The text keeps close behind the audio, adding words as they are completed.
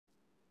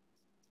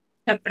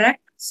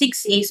Subtract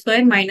 6a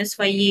square minus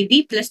 5ab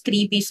plus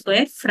 3b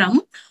square from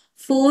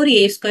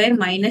 4a square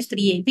minus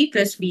 3ab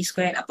plus b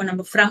square. அப்ப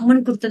நம்ம from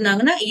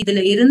கொடுத்திருந்தாங்கன்னா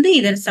இதுல இருந்து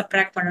இதை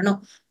subtract பண்ணணும்.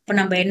 அப்ப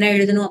நம்ம என்ன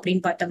எழுதணும்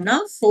அப்படின்னு பார்த்தோம்னா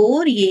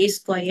 4a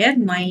square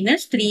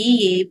minus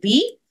 3ab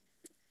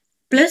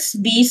plus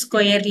b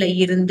squareல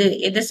இருந்து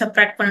எதை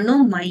subtract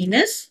பண்ணணும்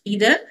minus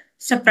இதை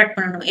subtract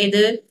பண்ணணும்.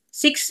 எது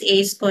 6a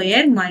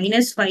square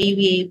minus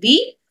 5ab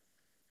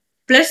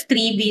plus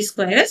 3b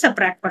square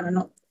subtract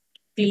பண்ணணும்.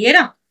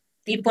 கிளியரா?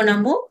 இப்போ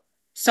நம்ம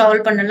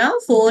சால்வ் பண்ணலாம்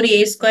 4a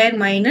square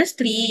minus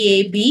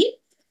 3ab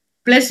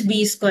plus b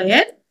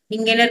square.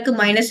 இங்க என்ன இருக்கு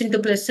minus into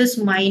plus is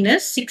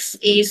minus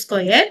 6a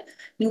square.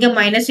 இங்க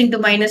minus into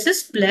minus is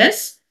plus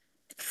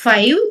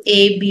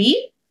 5ab.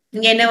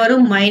 இங்க என்ன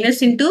வரும் minus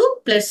into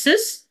plus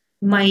is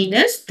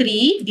minus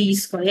 3b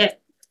square.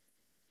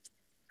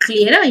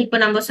 கிளியரா? இப்போ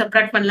நம்ம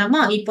சப்ராக்ட்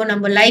பண்ணலாமா? இப்போ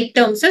நம்ம லைக்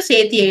டேர்ம்ஸ்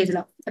சேர்த்து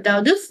எழுதலாம்.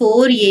 அதாவது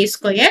 4a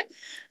square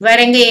வேற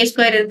எங்க a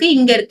square இருக்கு?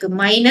 இங்க இருக்கு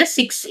minus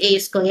 6a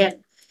square.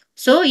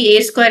 So a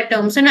square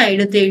terms நான்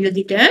எடுத்து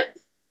எழுதிட்டேன்.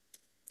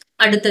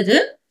 அடுத்தது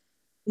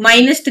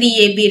minus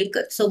 3ab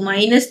இருக்கு. So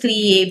minus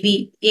 3ab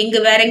எங்க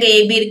வேற எங்க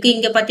ab இருக்கு?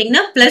 இங்க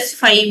பாத்தீங்கன்னா plus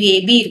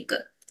 5ab இருக்கு.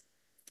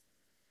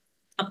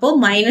 அப்போ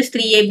minus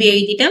 3ab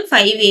எழுதிட்டேன்,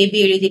 5ab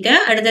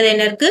எழுதிட்டேன். அடுத்தது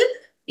என்ன இருக்கு?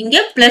 இங்க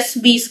plus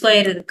b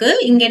square இருக்கு.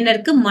 இங்க என்ன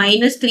இருக்கு?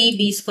 minus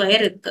 3b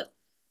square இருக்கு.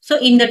 So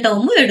இந்த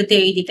டேர்மும் எடுத்து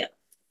எழுதிட்டேன்.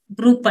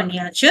 குரூப்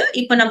பண்ணியாச்சு.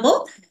 இப்போ நம்ம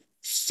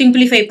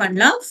simplify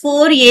பண்ணலாம்.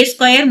 4a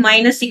square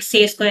minus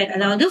 6a square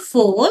அதாவது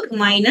 4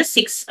 minus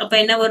 6 அப்ப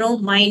என்ன வரும்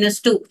minus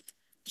 2.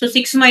 So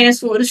 6 minus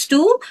 4 is 2.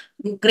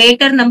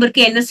 Greater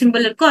நம்பருக்கு என்ன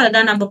சிம்பிள் இருக்கோ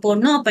அதான் நம்ம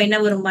போடணும். அப்ப என்ன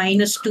வரும்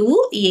minus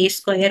 2a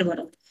square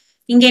வரும்.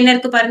 இங்க என்ன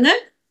இருக்கு பாருங்க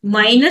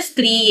minus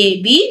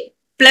 3ab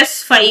plus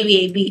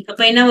 5ab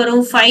அப்ப என்ன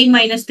வரும் 5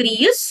 minus 3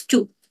 is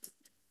 2.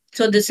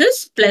 So this is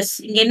plus.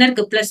 இங்க என்ன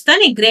இருக்கு plus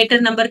தானே,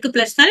 கிரேட்டர் நம்பருக்கு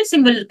plus தானே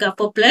சிம்பிள் இருக்கு.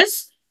 அப்போ plus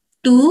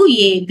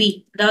 2ab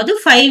அதாவது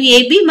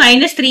 5ab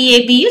minus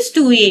 3ab is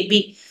 2ab.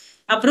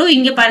 அப்புறம்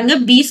இங்க பாருங்க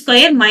b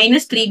square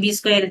minus 3b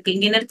square இருக்கு.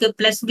 இங்க என்ன இருக்கு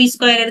plus b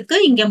square இருக்கு,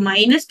 இங்க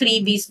minus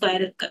 3b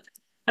square இருக்கு.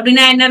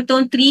 அப்படின்னா என்ன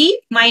அர்த்தம்? 3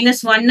 minus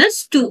 1 is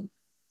 2.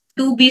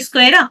 2b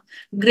square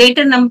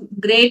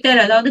greater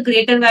அதாவது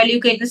கிரேட்டர்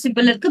வேல்யூக்கு என்ன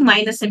சிம்பிள் இருக்கு?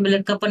 மைனஸ் சிம்பிள்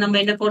இருக்கு. அப்ப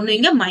நம்ம என்ன போடணும்?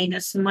 இங்க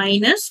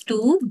minus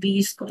 2b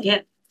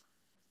square.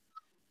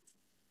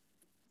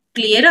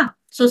 கிளியரா?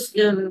 So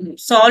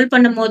சால்வ்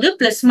பண்ணும்போது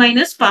பிளஸ்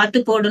மைனஸ் பார்த்து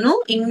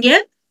போடணும்.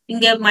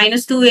 இங்க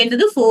minus 2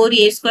 என்னது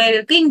 4a square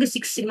இருக்கு. இங்க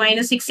 6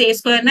 minus 6a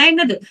square னா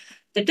என்னது?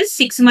 That is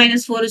 6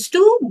 minus 4 is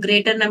 2.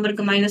 Greater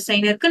நம்பருக்கு மைனஸ்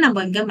சைன் இருக்கு,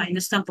 நம்ம இங்க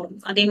மைனஸ் தான்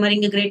போடணும். அதே மாதிரி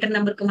இங்க கிரேட்டர்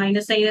நம்பருக்கு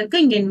மைனஸ் சைன் இருக்கு,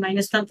 இங்க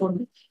மைனஸ் தான்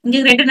போடணும். இங்க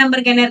கிரேட்டர்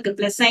நம்பருக்கு என்ன இருக்கு?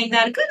 பிளஸ் சைன்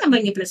தான் இருக்கு, நம்ம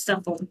இங்க பிளஸ்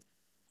தான் போடணும்.